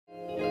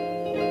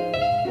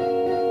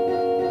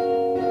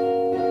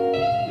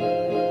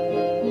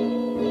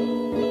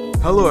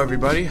Hello,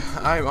 everybody.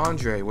 I'm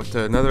Andre with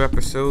another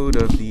episode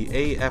of the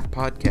AF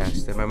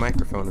podcast, and my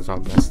microphone is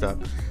all messed up,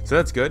 so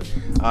that's good.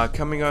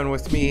 Coming on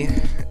with me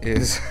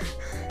is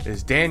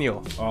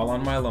Daniel. All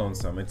on my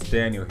lonesome. It's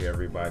Daniel here,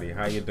 everybody.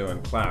 How you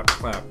doing? Clap,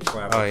 clap,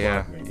 clap. Oh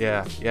yeah, me.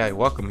 yeah.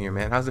 Welcome here,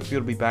 man. How's it feel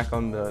to be back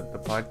on the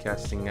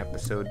podcasting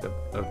episode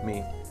of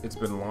me? It's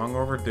been long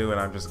overdue,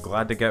 and I'm just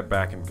glad to get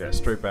back and get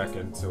straight back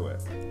into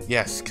it.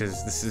 Yes,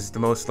 because this is the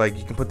most, like,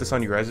 you can put this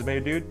on your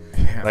resume, dude.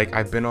 Yeah. Like,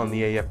 I've been on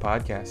the AF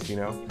podcast, you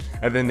know?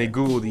 And then they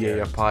Google the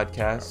AF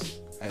podcast,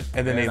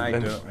 and then I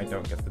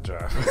don't get the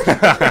job.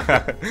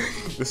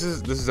 This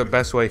is the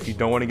best way. If you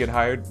don't want to get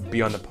hired,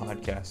 be on the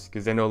podcast,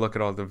 because then they'll look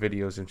at all the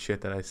videos and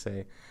shit that I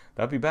say.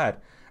 That'd be bad.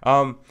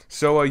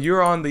 So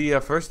you're on the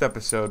first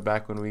episode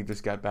back when we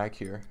just got back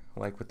here,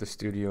 like with the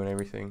studio and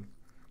everything,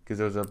 because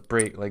there was a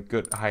break, like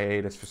good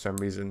hiatus for some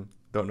reason.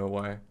 Don't know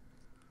why.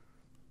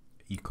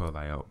 E.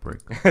 coli outbreak.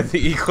 The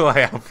E.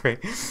 coli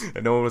outbreak.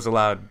 No one was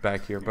allowed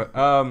back here, but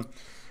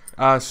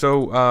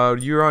so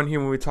you were on here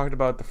when we talked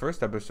about the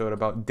first episode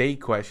about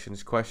date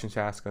questions to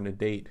ask on a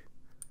date.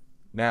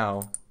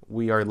 Now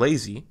we are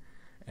lazy,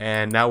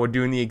 and now we're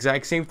doing the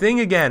exact same thing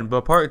again,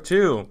 but part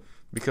 2,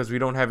 because we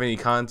don't have any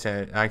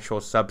content,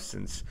 actual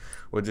substance.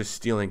 We're just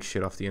stealing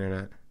shit off the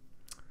internet.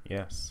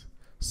 Yes.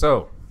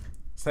 So,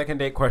 second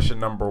date question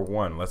number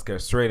 1. Let's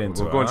get straight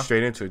into it. We're going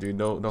straight into it, dude.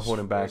 No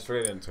holding back.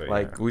 Straight into it.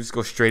 Like, we just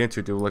go straight into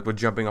it, dude. Like, we're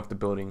jumping off the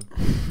building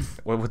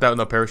without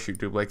no parachute,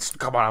 dude. Like,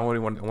 come on, I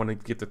want to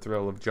get the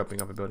thrill of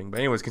jumping off a building. But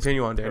anyways,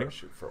 continue on, Daniel.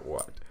 Parachute for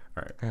what?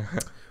 All right.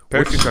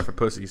 Parachutes are for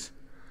pussies.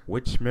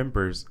 Which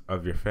members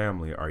of your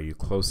family are you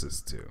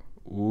closest to?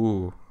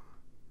 Ooh,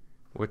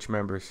 which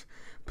members?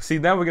 See,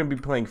 now we're gonna be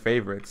playing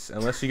favorites,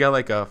 unless you got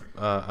like a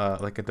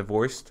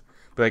divorced.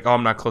 Be like, oh,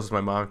 I'm not close to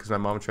my mom because my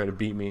mom tried to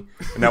beat me,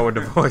 and now we're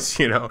divorced,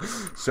 you know.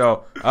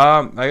 So,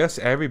 I guess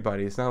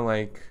everybody. It's not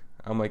like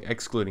I'm like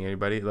excluding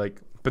anybody.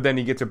 Like, but then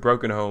you get to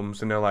broken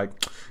homes, and they're like,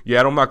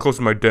 yeah, I'm not close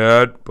to my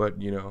dad,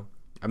 but you know,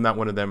 I'm not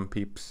one of them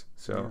peeps.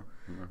 So,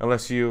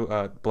 unless you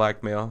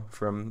blackmail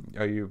from,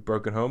 are you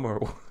broken home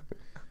or?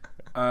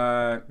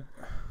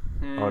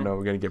 Oh no,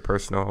 we're gonna get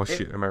personal. Oh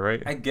shit, am I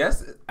right? I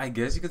guess you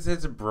could say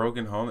it's a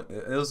broken home.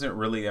 It wasn't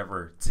really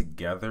ever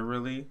together,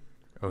 really.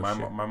 Oh, my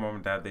shit. mom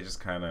and dad, they just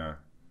kind of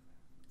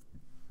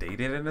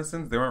dated in a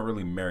sense. They weren't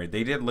really married.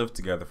 They did live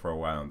together for a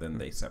while, and then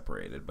they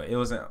separated. But it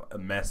wasn't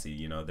messy,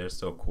 you know. They're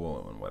still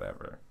cool and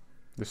whatever.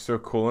 They're still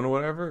cool and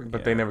whatever,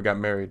 but they never got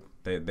married.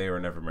 They were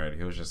never married.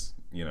 He was just,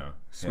 you know,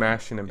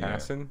 Smashing and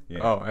passing. Yeah.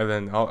 Oh, and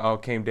then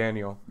out came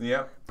Daniel.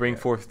 Yep. Bring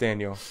forth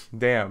Daniel.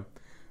 Damn.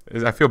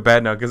 I feel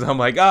bad now because I'm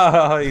like,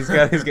 he's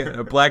got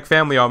a black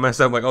family all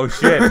messed up. I'm like, oh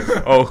shit.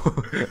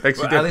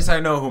 At least I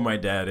know who my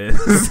dad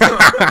is.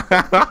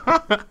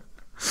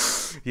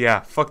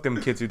 Yeah, fuck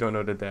them kids who don't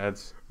know their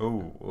dads.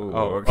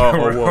 Whoa.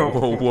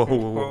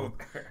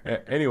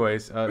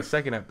 Anyways, let's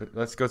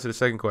go to the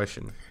second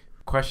question.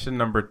 Question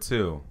number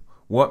 2.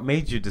 What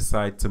made you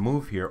decide to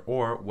move here,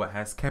 or what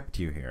has kept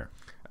you here?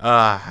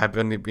 I've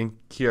been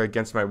here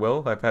against my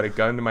will. I've had a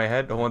gun to my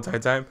head the whole entire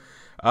time.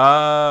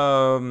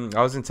 I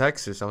was in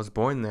Texas. I was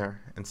born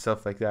there and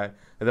stuff like that.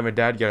 And then my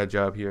dad got a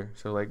job here.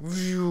 So like,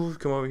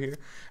 come over here.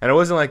 And it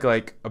wasn't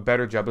like a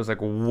better job. It was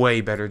like a way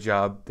better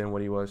job than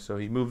what he was. So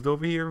he moved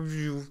over here.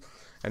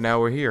 And now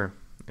we're here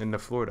in the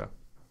Florida.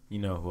 You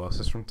know who else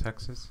is from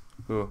Texas?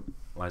 Who?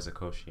 Liza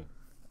Koshy.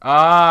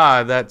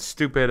 That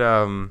stupid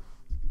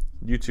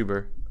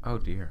YouTuber. Oh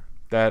dear.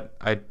 That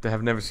I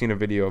have never seen a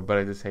video, but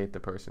I just hate the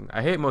person.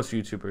 I hate most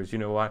YouTubers. You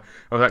know why?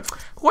 I was like,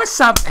 what's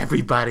up,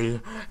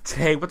 everybody?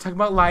 Today we're talking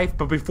about life,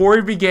 but before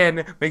we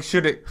begin, make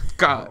sure to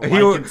like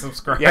and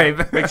subscribe.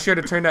 Yeah, make sure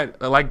to turn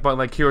that like button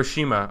like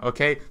Hiroshima,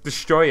 okay?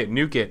 Destroy it,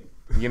 nuke it,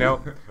 you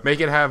know? Make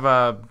it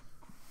have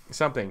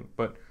something.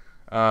 But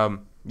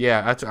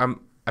yeah, that's why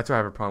I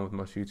have a problem with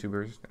most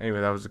YouTubers.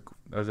 Anyway, that was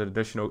an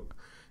additional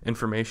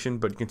information,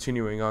 but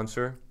continuing on,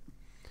 sir.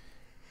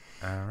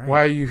 All right.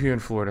 Why are you here in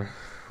Florida?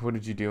 What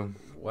did you do?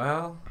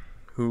 Well,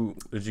 Who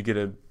did you get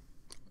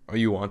are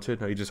you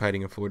wanted? Are you just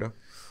hiding in Florida?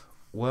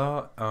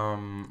 Well,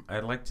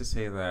 I'd like to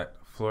say that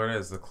Florida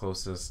is the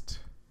closest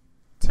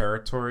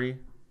territory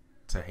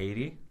to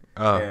Haiti.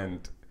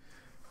 And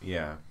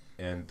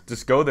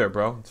just go there,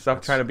 bro.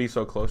 Stop trying to be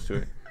so close to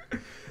it.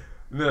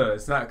 No,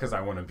 it's not because I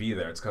want to be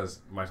there. It's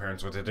because my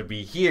parents wanted to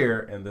be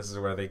here, and this is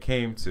where they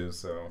came to.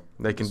 So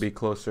they can be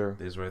closer.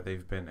 This is where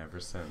they've been ever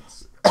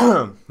since.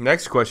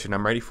 Next question.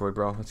 I'm ready for it,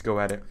 bro. Let's go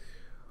at it.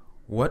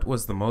 What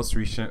was the most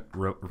recent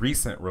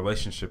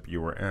relationship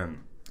you were in?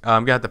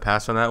 I'm gonna have to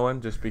pass on that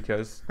one just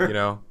because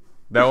don't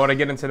want to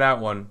get into that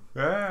one.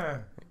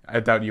 I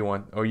doubt you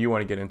want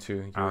to get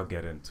into. I'll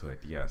get into it.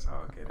 Yes,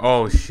 I'll get.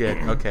 Oh shit.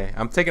 Okay,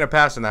 I'm taking a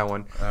pass on that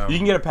one. You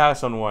can get a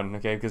pass on one,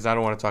 okay? Because I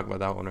don't want to talk about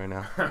that one right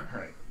now.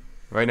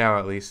 Right now,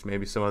 at least.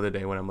 Maybe some other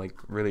day when I'm like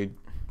really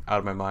out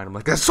of my mind. I'm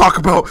like, let's talk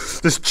about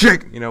this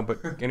chick,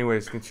 But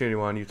anyways,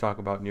 continue on. You talk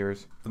about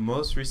yours. The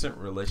most recent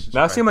relationship.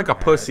 Now I seem like a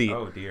pussy.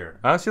 Oh dear.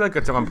 I don't seem like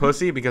I'm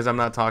pussy because I'm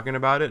not talking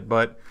about it,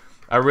 but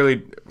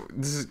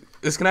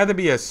This can either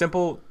be a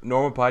simple,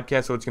 normal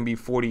podcast, or it's gonna be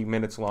 40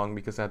 minutes long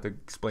because I have to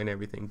explain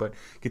everything. But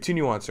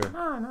continue on, sir.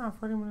 No,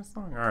 40 minutes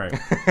long. All right.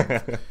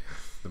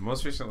 The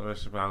most recent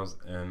relationship I was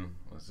in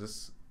was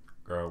this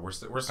girl. We're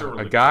still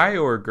really a guy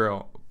or a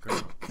girl?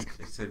 Girl.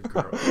 It said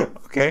girl.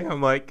 Okay,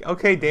 I'm like,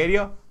 okay,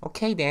 Daniel.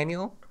 Okay,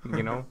 Daniel.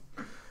 You know.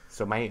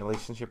 So my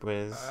relationship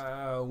was.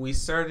 We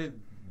started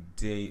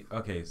date.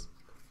 Okay,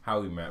 how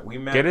we met? We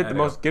met. Get it at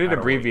a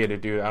abbreviated,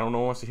 dude. I don't know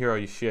who wants to hear all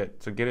your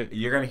shit. So get it.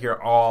 You're gonna hear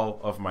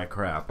all of my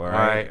crap. All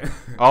right.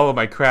 All of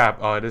my crap.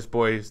 Oh, this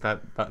boy is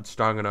not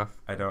strong enough.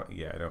 I don't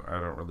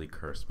really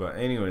curse. But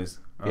anyways.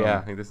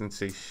 Yeah, he doesn't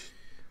say.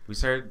 We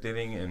started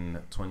dating in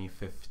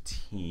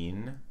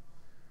 2015.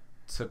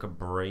 Took a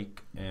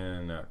break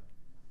in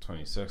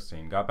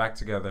 2016. Got back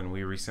together, and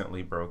we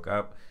recently broke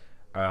up.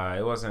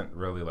 It wasn't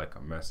really like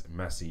a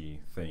messy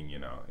thing, you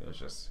know. It was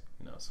just,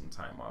 you know, some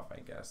time off, I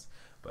guess.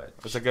 But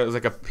it was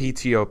like a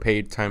PTO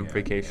paid time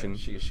vacation.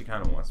 Yeah, she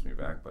kind of wants me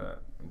back,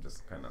 but I'm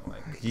just kind of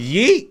like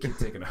yeet. You're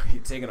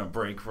taking a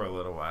break for a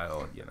little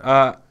while, you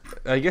know.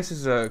 I guess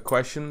it's a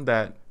question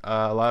that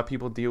a lot of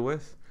people deal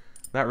with.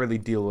 Not really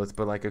deal with,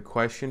 but like a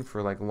question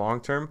for like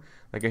long term.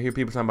 Like I hear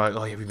people talking about,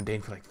 oh yeah, we've been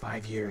dating for like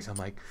 5 years. I'm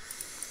like,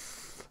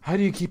 how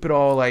do you keep it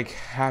all like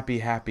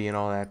happy and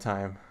all that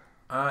time?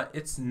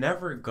 It's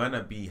never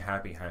gonna be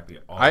happy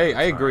all I the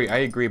time. I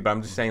agree, but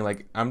I'm just saying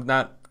like I'm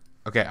not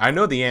okay. I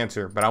know the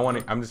answer, but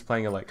I'm just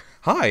playing it like,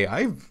 hi,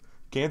 I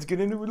can't get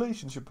in a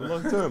relationship for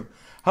long term.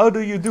 How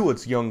do you do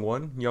it, young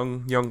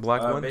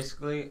black one?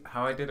 Basically,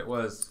 how I did it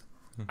was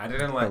I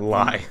didn't let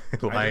lie.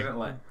 I didn't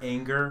let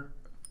anger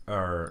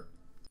or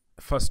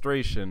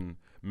frustration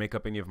make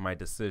up any of my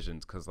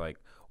decisions, because like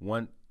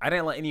I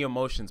didn't let any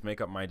emotions make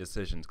up my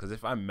decisions, because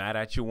if I'm mad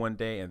at you one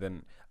day and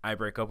then I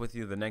break up with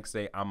you the next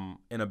day, I'm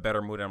in a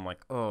better mood and I'm like,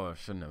 oh, I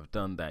shouldn't have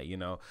done that, you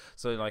know.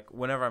 So like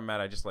whenever I'm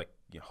mad, I just like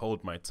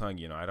hold my tongue,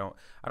 you know. I don't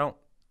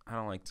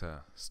like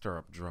to stir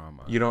up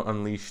drama. You don't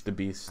unleash the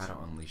beast. I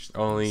don't unleash the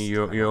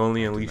beast. You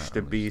only unleash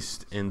the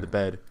beast in the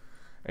bed.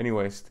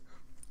 Anyways.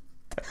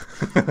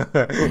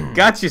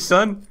 Got you,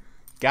 son.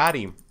 Got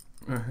him.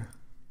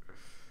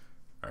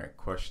 All right,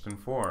 question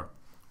 4.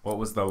 What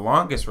was the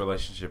longest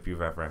relationship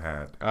you've ever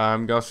had?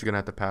 I'm also gonna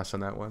have to pass on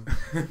that one,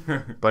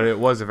 but it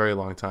was a very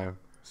long time.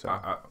 So.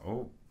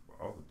 Oh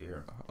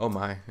dear. Oh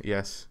my,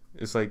 yes.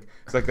 It's like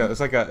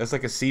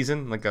a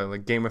season,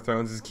 like Game of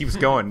Thrones. It keeps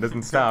going,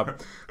 doesn't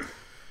stop.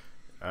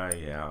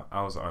 Yeah,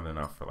 I was on and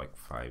off for like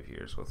 5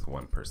 years with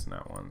one person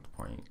at one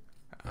point.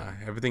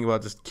 Everything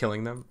about just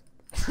killing them.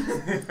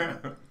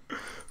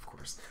 Of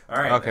course. All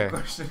right. Okay.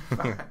 Question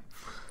 5.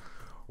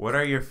 What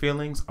are your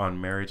feelings on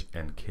marriage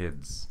and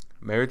kids?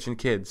 Marriage and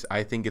kids.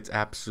 I think it's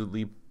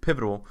absolutely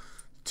pivotal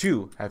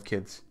to have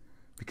kids,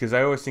 because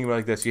I always think about it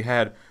like this. You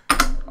had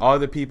all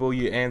the people,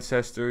 your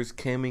ancestors,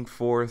 coming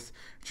forth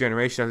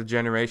generation after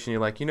generation. You're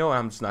like, you know what?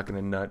 I'm just not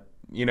gonna nut,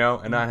 you know,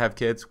 and not have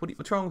kids.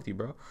 What's wrong with you,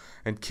 bro?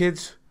 And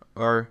kids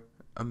are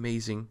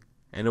amazing,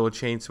 and it will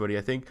change somebody.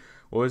 I think.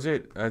 What was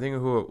it? I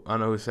don't know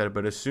who said it,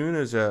 but as soon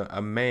as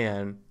a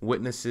man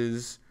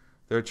witnesses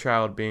their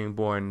child being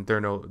born,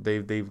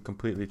 they've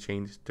completely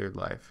changed their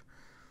life.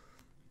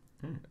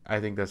 I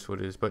think that's what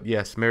it is. But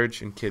yes,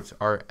 marriage and kids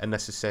are a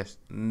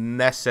necessity.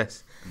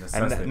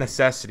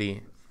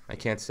 I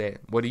can't say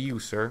it. What do you,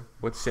 sir?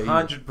 What say you?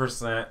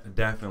 100%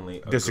 definitely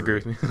agree. Disagree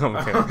with me.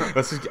 Okay. I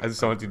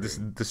just want to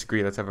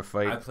disagree. Let's have a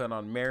fight. I plan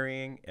on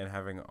marrying and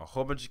having a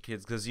whole bunch of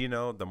kids, because, you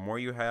know, the more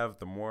you have,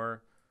 the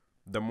more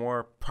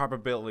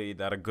probability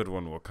that a good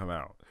one will come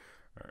out.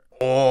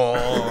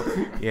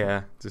 Oh.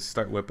 Yeah, just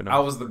start whipping them. I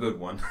was the good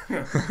one.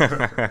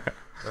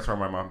 That's where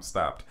my mom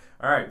stopped.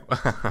 All right.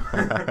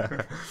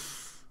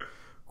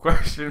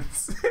 Question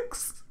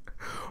 6.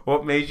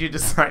 What made you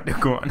decide to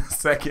go on a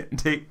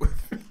second date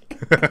with me?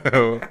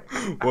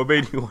 What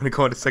made you want to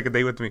go on a second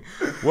date with me?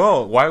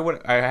 Well, why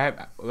would I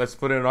have? Let's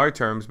put it in our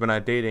terms, but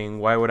not dating.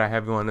 Why would I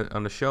have you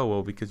on the show?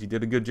 Well, because you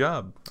did a good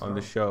job on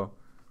the show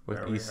with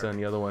Issa and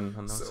the other one.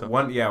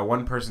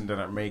 One person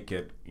didn't make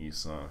it.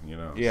 Issa, you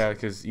know. Yeah,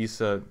 because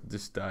Issa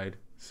just died.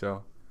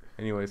 So,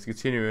 anyways,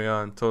 continuing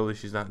on. Totally,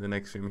 she's not in the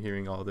next room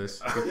hearing all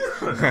this.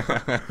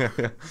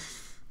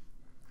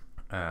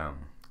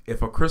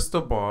 If a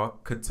crystal ball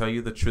could tell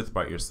you the truth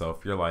about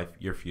yourself, your life,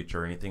 your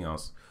future, or anything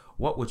else,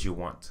 what would you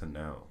want to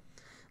know?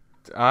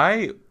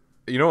 The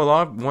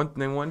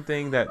one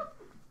thing that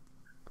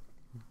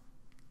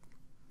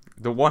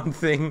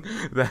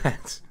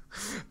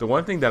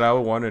I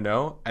would want to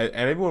know, and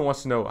everyone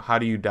wants to know, how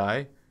do you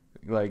die?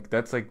 Like,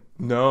 that's like,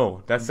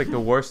 no, that's like the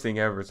worst thing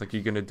ever. It's like,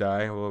 you're gonna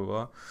die, blah blah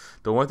blah.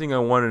 The one thing I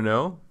want to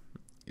know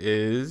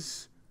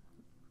is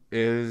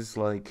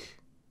like,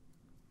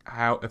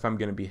 how, if I'm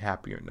gonna be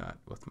happy or not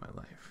with my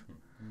life.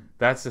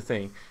 That's the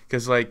thing.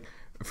 Because, like,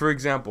 for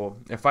example,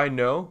 if I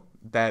know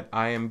that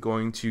I am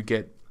going to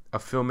get a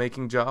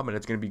filmmaking job and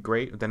it's gonna be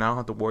great, then I don't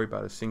have to worry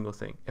about a single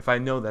thing. If I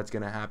know that's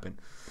gonna happen,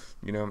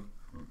 you know.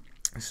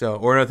 So,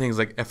 or another thing is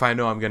like if I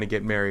know I'm gonna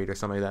get married or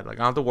something like that, like I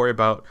don't have to worry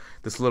about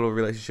this little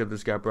relationship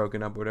that's got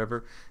broken up or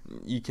whatever.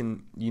 You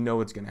know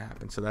what's gonna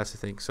happen. So that's the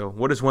thing. So,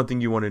 what is one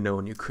thing you want to know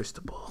in your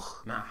crystal ball?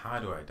 Not how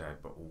do I die,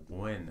 but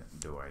when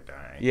do I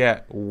die?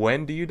 Yeah,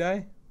 when do you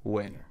die?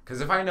 When?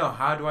 Because if I know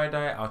how do I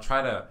die, I'll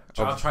try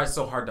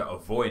so hard to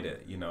avoid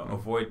it. You know,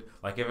 avoid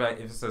like if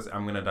it says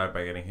I'm gonna die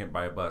by getting hit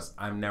by a bus,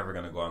 I'm never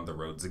gonna go on the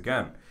roads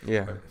again.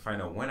 Yeah. But if I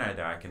know when I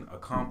die, I can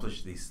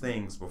accomplish these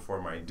things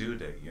before my due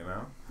date. You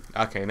know.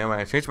 Okay, now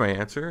I changed my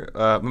answer.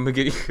 I'm gonna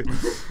get you.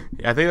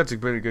 Yeah, I think that's a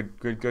pretty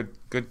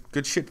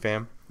good shit,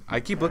 fam. I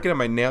keep looking at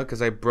my nail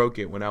because I broke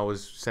it when I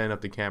was setting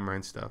up the camera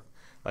and stuff.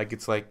 Like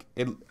it's like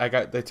it. I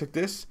took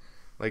this.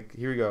 Like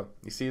here we go.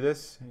 You see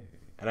this?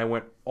 And I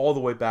went all the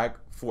way back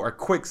for a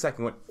quick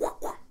second. Went.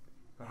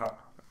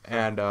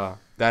 And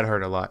that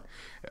hurt a lot.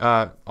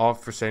 All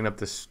for setting up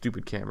this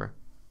stupid camera.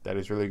 That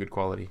is really good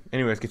quality.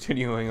 Anyways,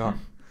 continuing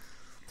on.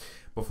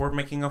 Before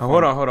making a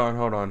hold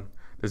on.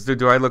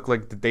 Do I look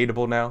like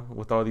dateable now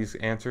with all these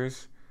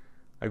answers?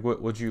 Like,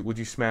 would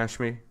you smash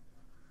me?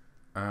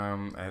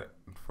 I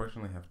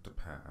unfortunately have to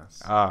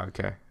pass. Ah,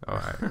 okay, all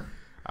right.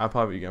 I'm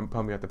probably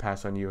have to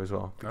pass on you as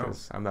well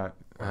because I'm not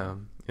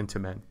into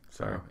men.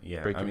 Sorry.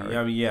 Yeah. Breaking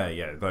Yeah.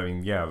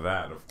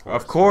 That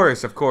of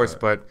course.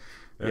 But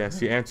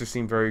yes, your answer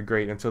seemed very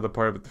great until the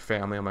part with the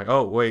family. I'm like,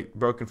 oh wait,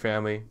 broken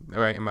family.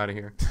 All right, I'm out of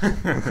here.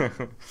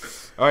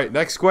 All right,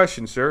 next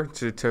question, sir.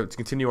 To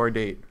continue our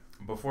date.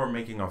 Before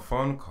making a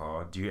phone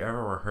call, do you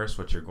ever rehearse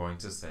what you're going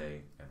to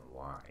say and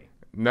why?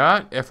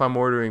 Not if I'm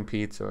ordering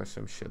pizza or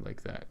some shit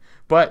like that.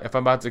 But if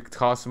I'm about to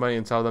call somebody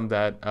and tell them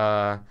that,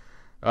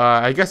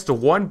 I guess the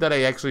one that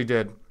I actually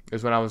did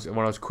is when I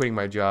was quitting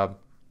my job.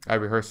 I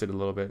rehearsed it a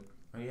little bit.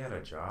 Oh, you had a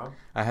job?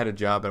 I had a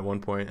job at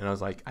one point, and I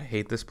was like, I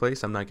hate this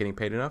place. I'm not getting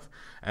paid enough.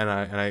 And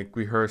I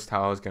rehearsed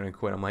how I was going to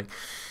quit. I'm like,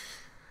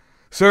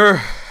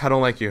 sir, I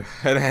don't like you.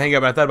 And I hang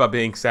up. I thought about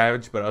being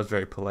savage, but I was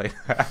very polite.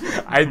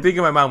 I think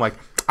in my mind, I'm like,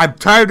 I'm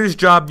tired of this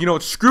job. You know,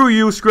 screw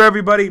you, screw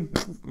everybody.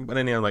 But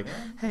then I'm like,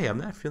 hey, I'm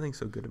not feeling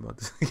so good about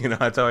this. You know,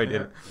 that's how I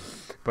did it.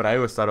 But I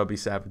always thought I'd be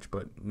savage,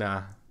 but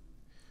nah.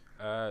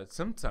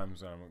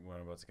 Sometimes when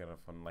I'm about to get a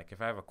phone, like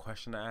if I have a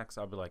question to ask,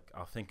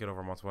 I'll think it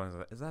over multiple times.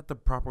 Is that the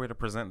proper way to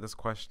present this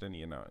question?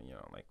 You know,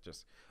 like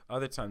just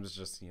other times it's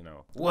just,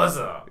 what's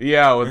up?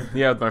 Yeah,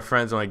 with my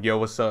friends, I'm like, yo,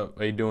 what's up?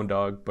 How you doing,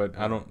 dog? But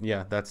I don't.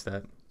 Yeah, that's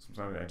that.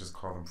 Sometimes I just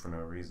call them for no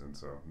reason,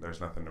 so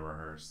there's nothing to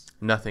rehearse.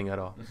 Nothing at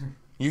all.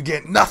 You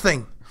get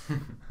nothing.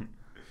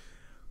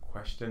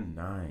 Question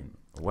 9.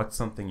 What's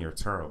something you're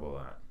terrible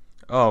at?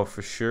 Oh,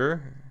 for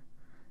sure.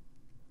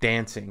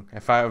 Dancing.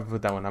 If I ever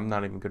put that one, I'm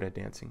not even good at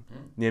dancing.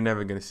 You're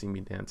never going to see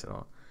me dance at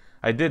all.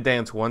 I did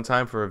dance one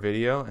time for a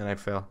video, and I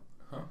fell.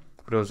 Huh.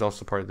 But it was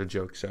also part of the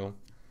joke, so.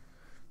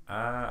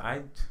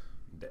 I'd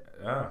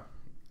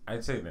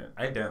say that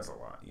I dance a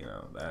lot,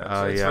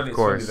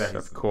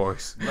 of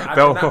course.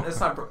 It's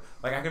not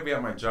like I could be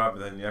at my job,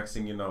 and then the next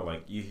thing you know,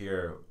 like you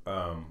hear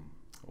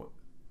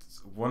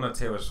one of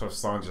Taylor Swift's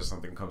songs or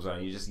something comes out,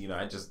 and you just,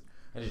 I just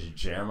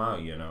jam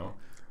out,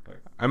 Like,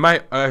 I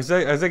might, as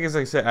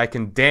I said, I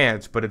can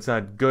dance, but it's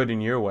not good in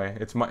your way.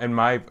 It's in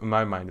my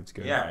mind, it's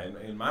good. Yeah,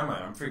 in my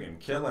mind, I'm freaking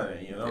killing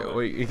it.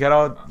 You got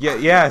all,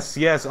 yes,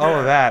 all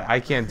of that.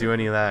 I can't do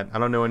any of that. I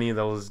don't know any of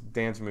those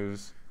dance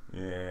moves.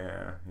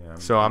 Yeah.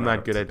 So I'm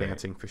not good at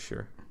dancing for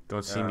sure.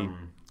 Don't see me.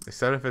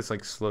 Except if it's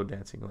like slow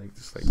dancing, like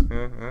just like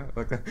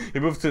that.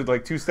 You move to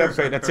like 2 steps,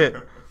 right? That's it.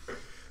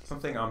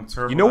 Something I'm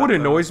terrible. You know what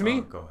annoys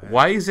me? Go ahead.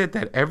 Why is it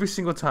that every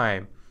single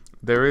time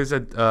there is a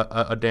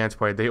dance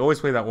party, they always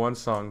play that one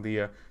song,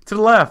 the to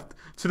the left,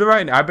 to the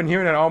right? I've been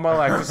hearing it all my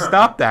life. Just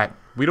stop that.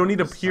 We don't need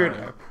to hear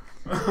it.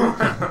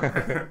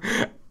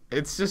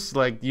 It's just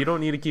like you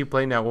don't need to keep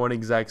playing that one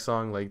exact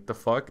song. Like the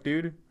fuck,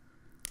 dude.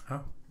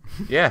 Huh?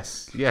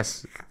 Yes.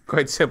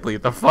 Quite simply,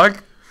 the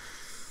fuck.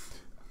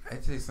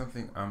 I'd say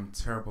something I'm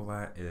terrible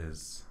at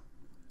is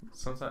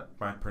sometimes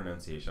my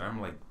pronunciation. I'm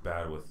like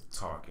bad with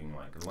talking.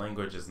 Like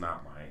language is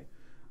not my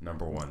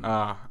number one.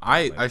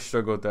 I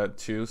struggle with that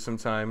too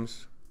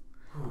sometimes.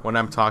 When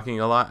I'm talking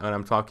a lot, when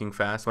I'm talking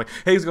fast, I'm like,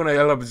 hey, it's gonna,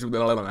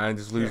 I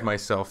just lose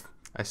myself.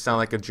 I sound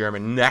like a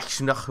German. Nein.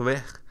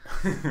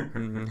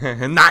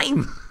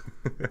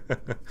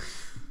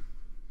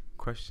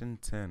 Question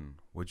 10.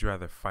 Would you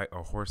rather fight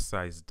a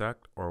horse-sized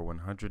duck or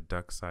 100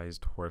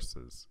 duck-sized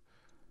horses?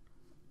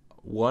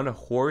 One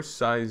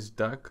horse-sized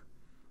duck,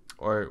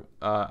 or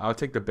I'll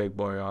take the big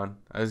boy on.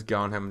 I just go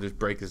on him and just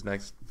break his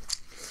neck.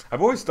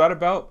 I've always thought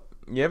about.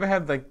 You ever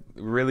had like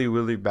really,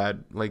 really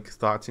bad like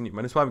thoughts in your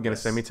mind? It's probably gonna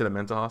send me to the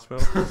mental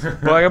hospital.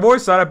 But like I've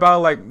always thought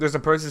about like there's a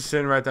person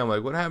sitting right there. I'm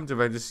like, what happens if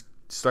I just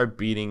start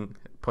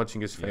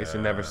punching his face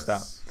and never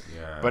stop?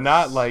 Yes. But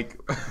not like,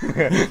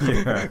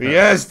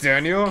 yes,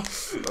 Daniel.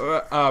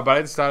 But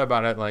I just thought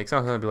about it. Like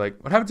sometimes I'd be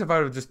like, what happens if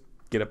I would just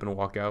get up and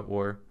walk out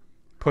or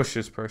push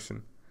this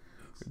person?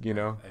 I think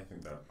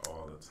that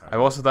all the time.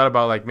 I've also thought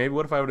about like maybe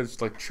what if I would have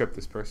just like tripped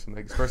this person?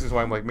 Like this person's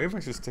why I'm like maybe if I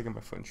should just take my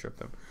foot and trip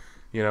them,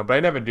 But I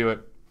never do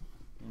it.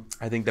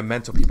 I think the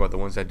mental people are the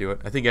ones that do it.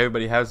 I think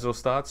everybody has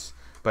those thoughts,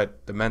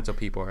 but the mental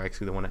people are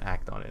actually the one to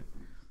act on it.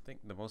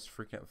 think the most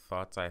frequent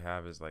thoughts I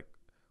have is like,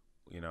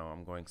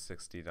 I'm going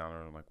 60 down,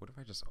 and I'm like, what if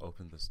I just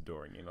open this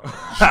door and jump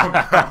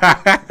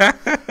out?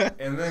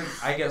 And then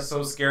I get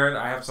so scared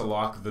I have to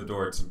lock the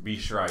door to be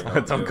sure I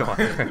don't go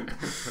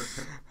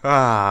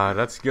on.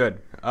 That's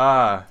good.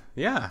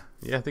 Yeah,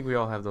 I think we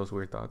all have those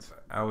weird thoughts.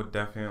 I would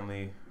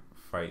definitely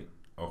fight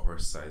a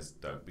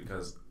horse-sized duck,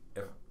 because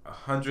if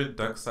 100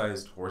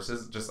 duck-sized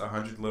horses, just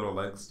 100 little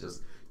legs,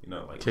 just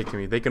kicking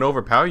me, they can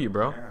overpower you,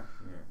 bro. Yeah.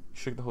 You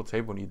shook the whole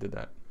table when you did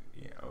that.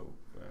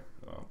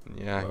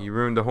 Yeah. You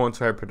ruined the whole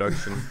entire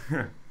production.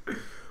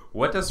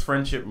 What does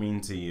friendship mean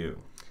to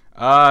you?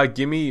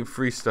 Give me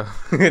free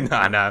stuff.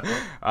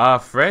 Nah.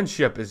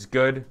 Friendship is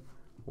good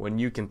when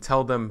you can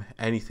tell them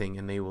anything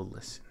and they will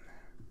listen.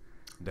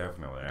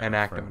 Definitely. And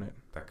act on it.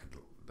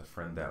 The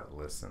friend that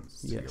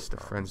listens. Yes, the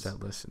friend that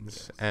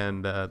listens. Yes.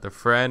 And the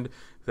friend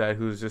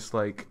who's just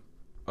like,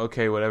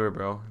 okay, whatever,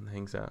 bro, and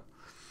hangs out.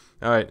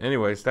 All right.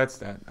 Anyways, that's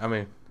that. I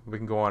mean, we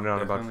can go on and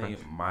on about friends.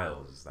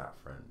 Miles is that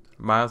friend.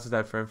 Miles is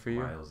that friend for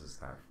you? Miles is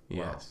that.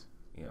 Yes.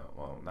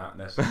 Not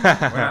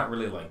necessarily. We're not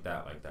really like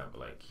that, but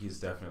like he's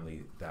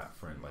definitely that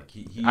friend. Like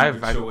he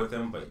would chill with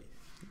him, but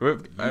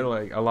I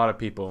like a lot of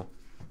people.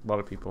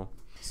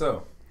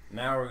 So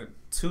now we're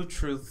 2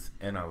 truths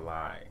and a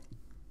lie.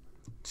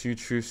 2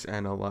 truths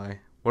and a lie.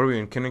 What are we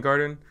in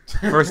kindergarten?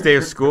 First day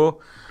of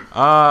school.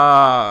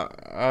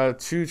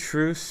 2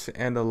 truths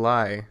and a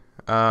lie.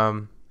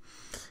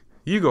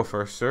 You go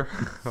first, sir.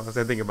 As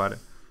I think about it.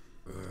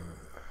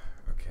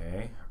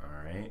 Okay. All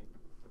right.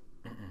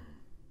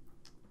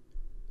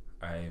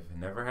 I've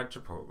never had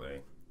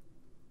Chipotle.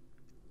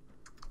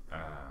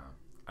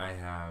 I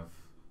have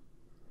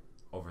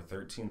over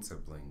 13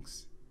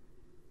 siblings.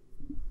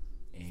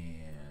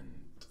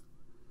 And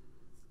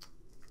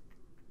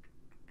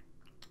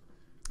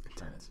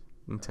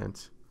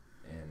intense.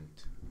 And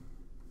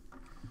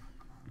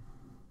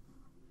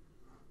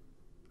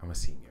I'm a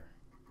senior.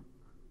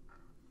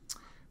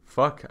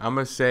 Fuck, I'm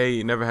gonna say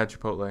you never had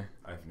Chipotle.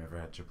 I've never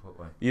had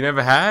Chipotle. You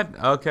never had?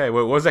 Okay,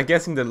 wait, was I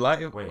guessing the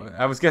lie? Wait.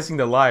 I was guessing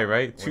the lie,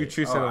 right? 2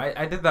 truths and a lie.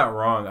 I did that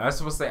wrong. I was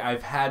supposed to say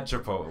I've had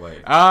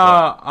Chipotle.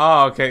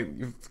 Okay.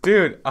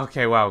 Dude,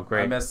 okay, wow,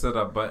 great. I messed it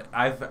up, but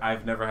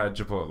I've never had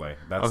Chipotle.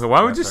 Okay, why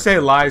don't we just say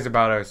lies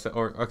about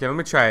ourselves? Okay, let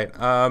me try it.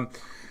 Let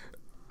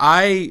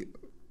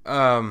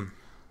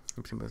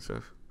me see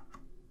myself.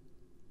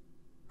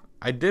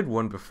 I did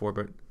one before,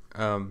 but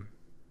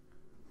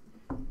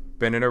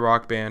been in a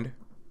rock band.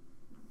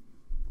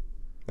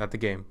 Not the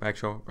game,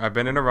 actual. I've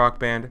been in a rock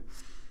band.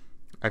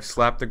 I've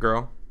slapped a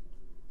girl.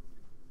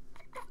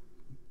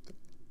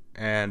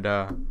 And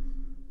I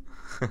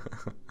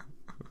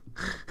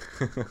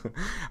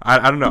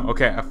don't know.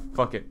 Okay,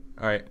 fuck it.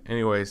 All right.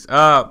 Anyways,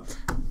 let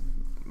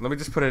me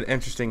just put an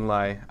interesting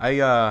lie.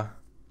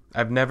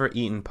 I've never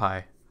eaten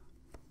pie.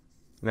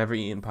 Never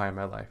eaten pie in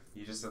my life.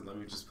 You just said, let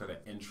me just put an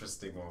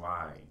interesting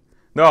lie.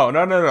 No.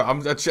 I'm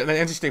an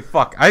interesting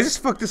fuck. I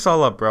just fucked this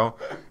all up, bro.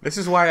 This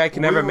is why I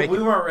can never make it.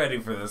 We weren't ready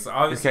for this.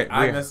 Obviously, Okay,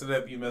 I messed it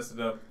up. You messed it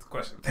up.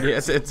 Question. Yeah,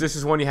 this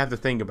is one you have to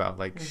think about.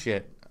 Like,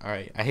 shit. All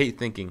right. I hate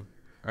thinking.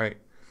 All right.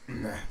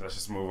 Let's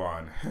just move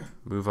on.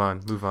 Move on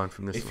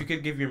from this. If you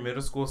could give your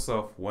middle school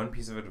self one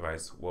piece of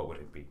advice, what would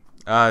it be?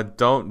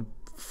 Don't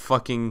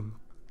fucking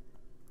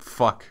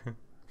fuck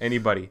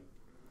anybody.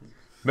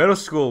 Middle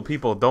school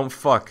people, don't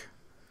fuck.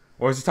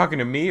 Or is he talking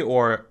to me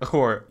or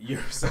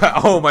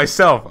yourself? Oh,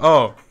 myself.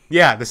 Oh,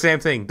 yeah, the same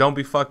thing. Don't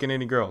be fucking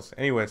any girls.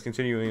 Anyways,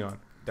 continuing on.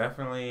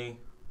 Definitely.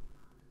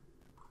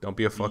 Don't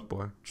be a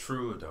fuckboy.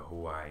 True to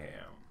who I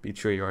am. Be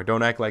true you are.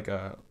 Don't act like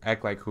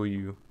who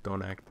you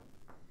don't act.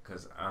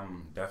 Because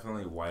I'm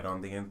definitely white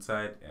on the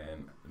inside,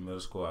 and in middle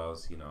school I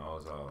was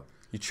all.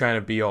 You trying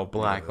to be all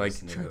black, like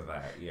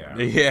that, yeah.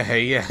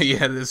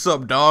 Yeah. What's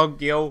up,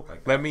 dog? Yo,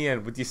 like let me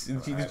in. With you,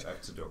 I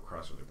have to do a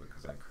crossword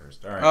because I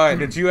cursed. All right.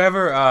 Did you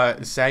ever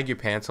sag your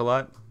pants a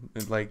lot?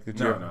 Like,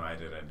 No, I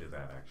didn't do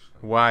that actually.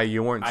 Why?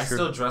 You weren't. I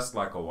still dressed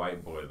like a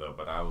white boy though,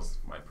 but I was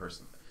my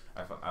person.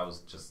 I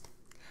was just.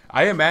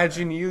 I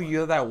imagine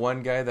you're that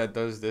one guy that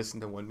does this in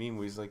the one meme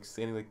where he's like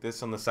standing like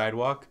this on the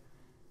sidewalk,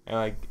 and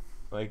like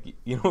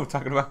you know what I'm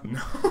talking about?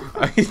 No.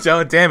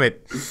 Oh, damn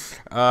it.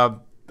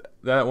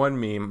 That one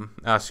meme.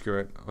 Screw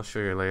it. I'll show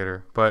you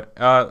later. But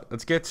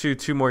let's get to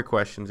 2 more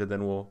questions and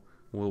then we'll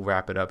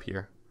wrap it up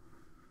here.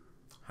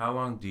 How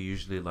long do you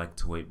usually like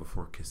to wait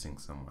before kissing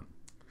someone?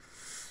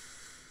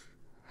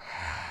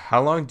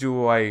 How long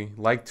do I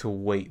like to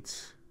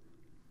wait?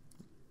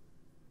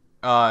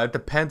 It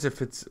depends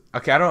if it's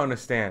okay. I don't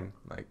understand.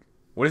 Like,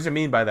 what does it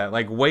mean by that?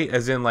 Like, wait,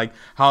 as in like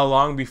how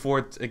long before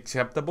it's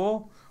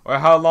acceptable, or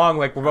how long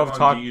like we're both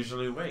talking? How long do you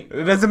usually wait?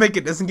 It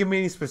doesn't give me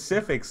any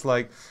specifics.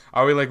 Like,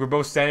 are we like we're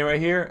both standing right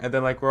here, and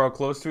then like we're all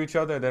close to each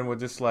other, and then we're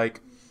just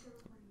like,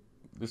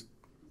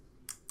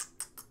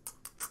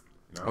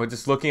 we're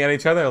just looking at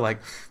each other like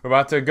we're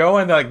about to go,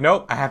 and they're like,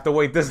 nope, I have to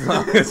wait this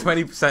long, this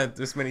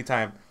many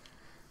time.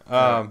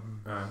 All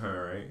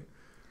right.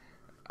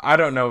 I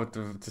don't know what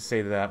to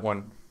say to that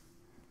one.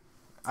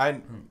 Go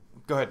ahead.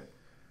 Can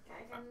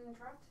I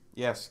interrupt?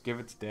 Yes, give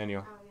it to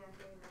Daniel. Oh,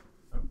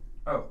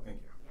 yeah, Oh, thank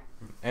you.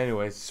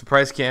 Anyways,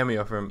 surprise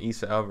cameo from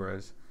Issa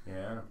Alvarez.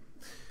 Yeah.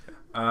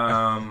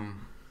 I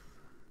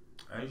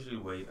usually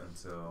wait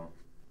until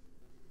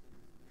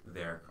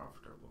they're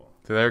comfortable.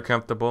 So they're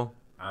comfortable.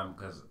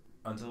 Because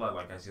until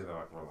I see they're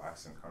like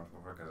relaxed and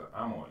comfortable, because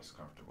I'm always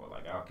comfortable.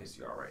 Like I'll kiss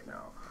you all right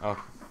now. Oh.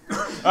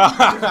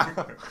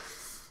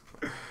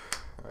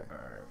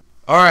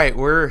 All right,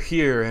 we're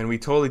here, and we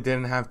totally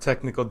didn't have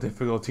technical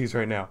difficulties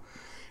right now.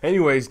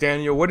 Anyways,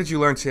 Daniel, what did you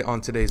learn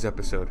on today's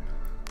episode?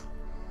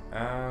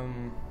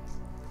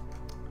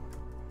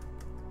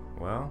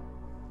 Well,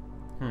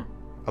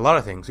 a lot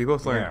of things. We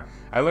both learned. Yeah.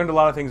 I learned a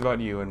lot of things about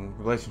you and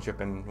relationship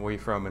and where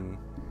you're from and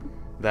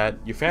that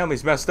your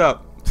family's messed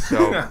up.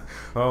 So,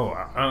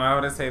 I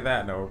wouldn't say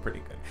that. No, we're pretty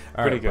good.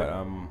 Pretty good.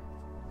 But,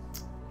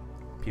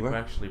 people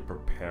actually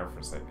prepare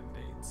for second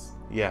dates.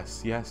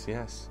 yes.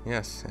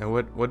 And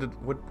what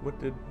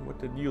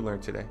did you learn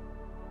today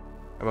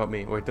about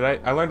me? Wait,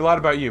 I learned a lot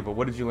about you, but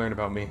what did you learn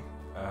about me?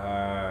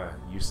 You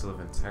used to live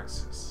in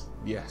Texas.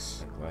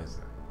 Yes. Like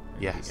Liza.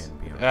 Yes.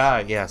 And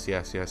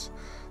Beyonce. Yes.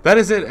 That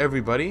is it,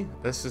 everybody.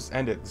 Let's just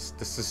end it.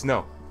 This is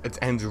no. It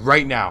ends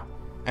right now.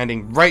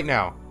 Ending right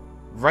now.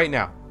 Right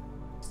now.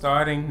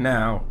 Starting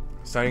now.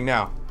 Starting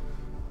now.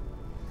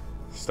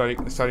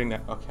 Starting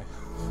now. Okay.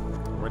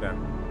 We're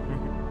done.